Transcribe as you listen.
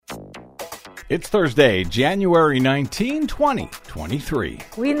It's Thursday, January 19, 2023.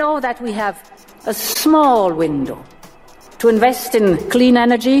 We know that we have a small window to invest in clean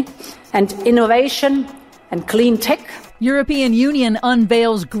energy and innovation and clean tech. European Union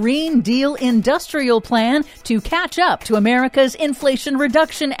unveils Green Deal industrial plan to catch up to America's Inflation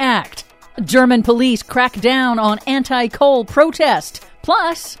Reduction Act. German police crack down on anti-coal protest.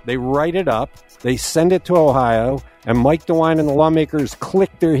 Plus, they write it up, they send it to Ohio, and Mike DeWine and the lawmakers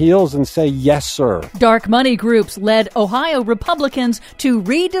click their heels and say, yes, sir. Dark money groups led Ohio Republicans to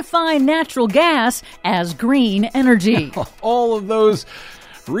redefine natural gas as green energy. All of those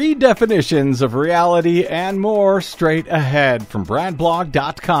redefinitions of reality and more straight ahead. From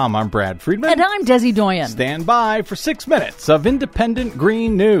BradBlog.com, I'm Brad Friedman. And I'm Desi Doyen. Stand by for 6 minutes of independent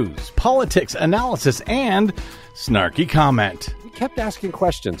green news, politics, analysis, and snarky comment. We kept asking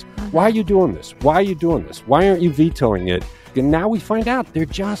questions. Why are you doing this? Why are you doing this? Why aren't you vetoing it? And now we find out they're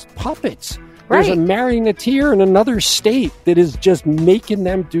just puppets. There's a marionetter in another state that is just making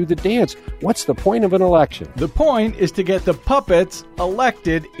them do the dance. What's the point of an election? The point is to get the puppets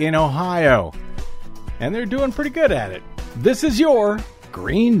elected in Ohio. And they're doing pretty good at it. This is your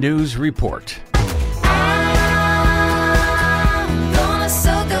Green News Report.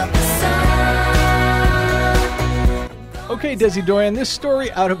 Okay, Desi Doyen, this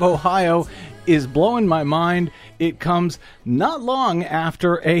story out of Ohio is blowing my mind. It comes not long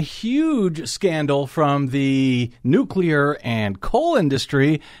after a huge scandal from the nuclear and coal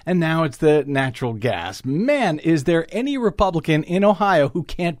industry, and now it's the natural gas. Man, is there any Republican in Ohio who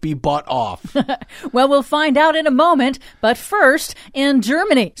can't be bought off? Well, we'll find out in a moment. But first, in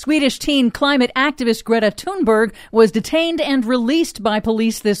Germany, Swedish teen climate activist Greta Thunberg was detained and released by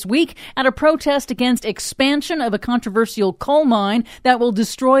police this week at a protest against expansion of a controversial coal mine that will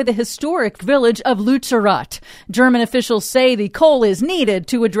destroy the historic village of Lützerath. German officials say the coal is needed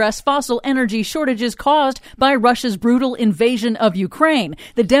to address fossil energy shortages caused by Russia's brutal invasion of Ukraine.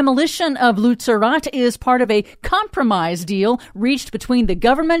 The demolition of Lützerath is part of a compromise deal reached between the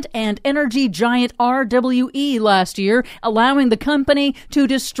government and energy giant RWE last year, allowing the company to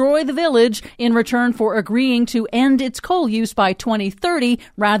destroy the village in return for agreeing to end its coal use by 2030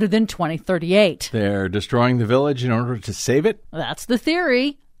 rather than 2038. They're destroying the village in order to save it? That's the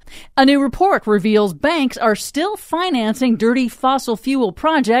theory. A new report reveals banks are still financing dirty fossil fuel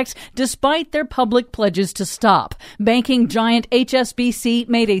projects despite their public pledges to stop. Banking giant HSBC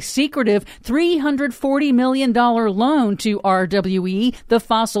made a secretive $340 million loan to RWE, the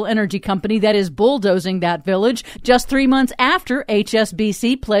fossil energy company that is bulldozing that village, just 3 months after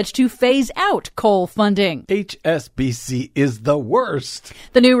HSBC pledged to phase out coal funding. HSBC is the worst.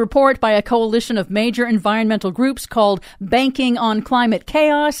 The new report by a coalition of major environmental groups called Banking on Climate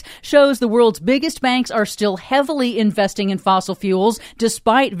Chaos shows the world's biggest banks are still heavily investing in fossil fuels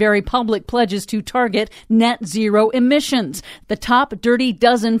despite very public pledges to target net zero emissions. The top dirty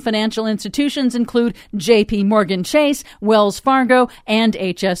dozen financial institutions include JP Morgan Chase, Wells Fargo, and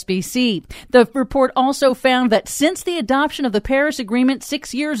HSBC. The report also found that since the adoption of the Paris Agreement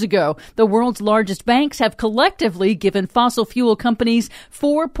 6 years ago, the world's largest banks have collectively given fossil fuel companies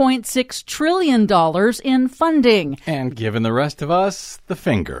 $4.6 trillion in funding. And given the rest of us the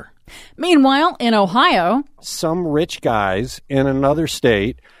finger. Meanwhile, in Ohio, some rich guys in another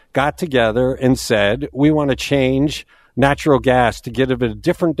state got together and said, we want to change natural gas to give it a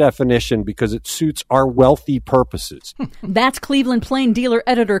different definition because it suits our wealthy purposes. That's Cleveland Plain Dealer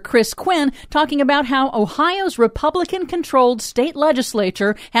editor Chris Quinn talking about how Ohio's Republican-controlled state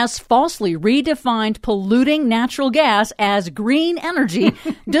legislature has falsely redefined polluting natural gas as green energy,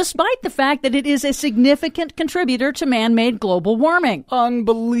 despite the fact that it is a significant contributor to man-made global warming.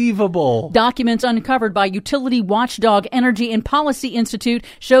 Unbelievable. Documents uncovered by utility watchdog Energy and Policy Institute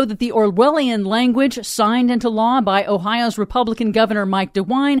show that the Orwellian language signed into law by Ohio's Republican Governor Mike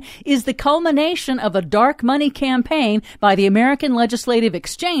DeWine is the culmination of a dark money campaign by the American Legislative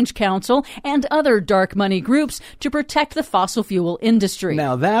Exchange Council and other dark money groups to protect the fossil fuel industry.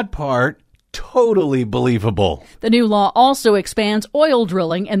 Now that part, totally believable. The new law also expands oil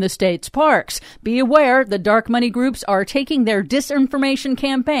drilling in the state's parks. Be aware the dark money groups are taking their disinformation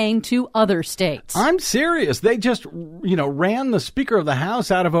campaign to other states. I'm serious. They just, ran the Speaker of the House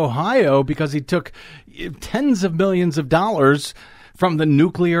out of Ohio because he took tens of millions of dollars from the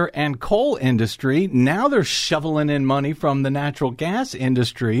nuclear and coal industry. Now they're shoveling in money from the natural gas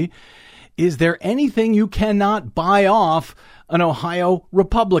industry. Is there anything you cannot buy off an Ohio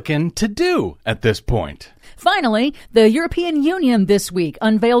Republican to do at this point? Finally, the European Union this week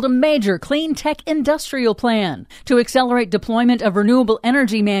unveiled a major clean tech industrial plan to accelerate deployment of renewable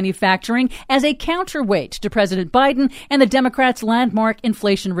energy manufacturing as a counterweight to President Biden and the Democrats' landmark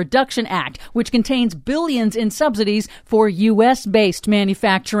Inflation Reduction Act, which contains billions in subsidies for U.S.-based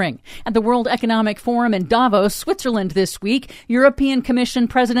manufacturing. At the World Economic Forum in Davos, Switzerland this week, European Commission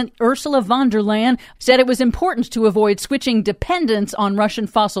President Ursula von der Leyen said it was important to avoid switching dependence on Russian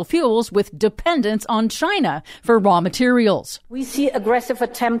fossil fuels with dependence on China for raw materials. We see aggressive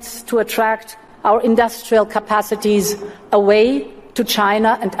attempts to attract our industrial capacities away to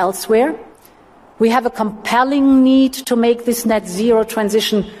China and elsewhere. We have a compelling need to make this net zero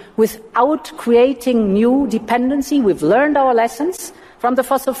transition without creating new dependency. We've learned our lessons from the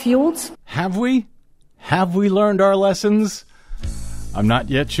fossil fuels. Have we? Have we learned our lessons? I'm not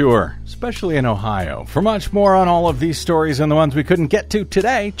yet sure, especially in Ohio. For much more on all of these stories and the ones we couldn't get to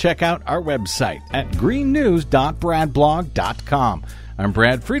today, check out our website at greennews.bradblog.com. I'm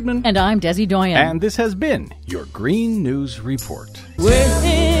Brad Friedman. And I'm Desi Doyen. And this has been your Green News Report.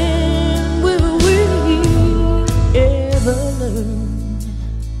 When will we ever learn?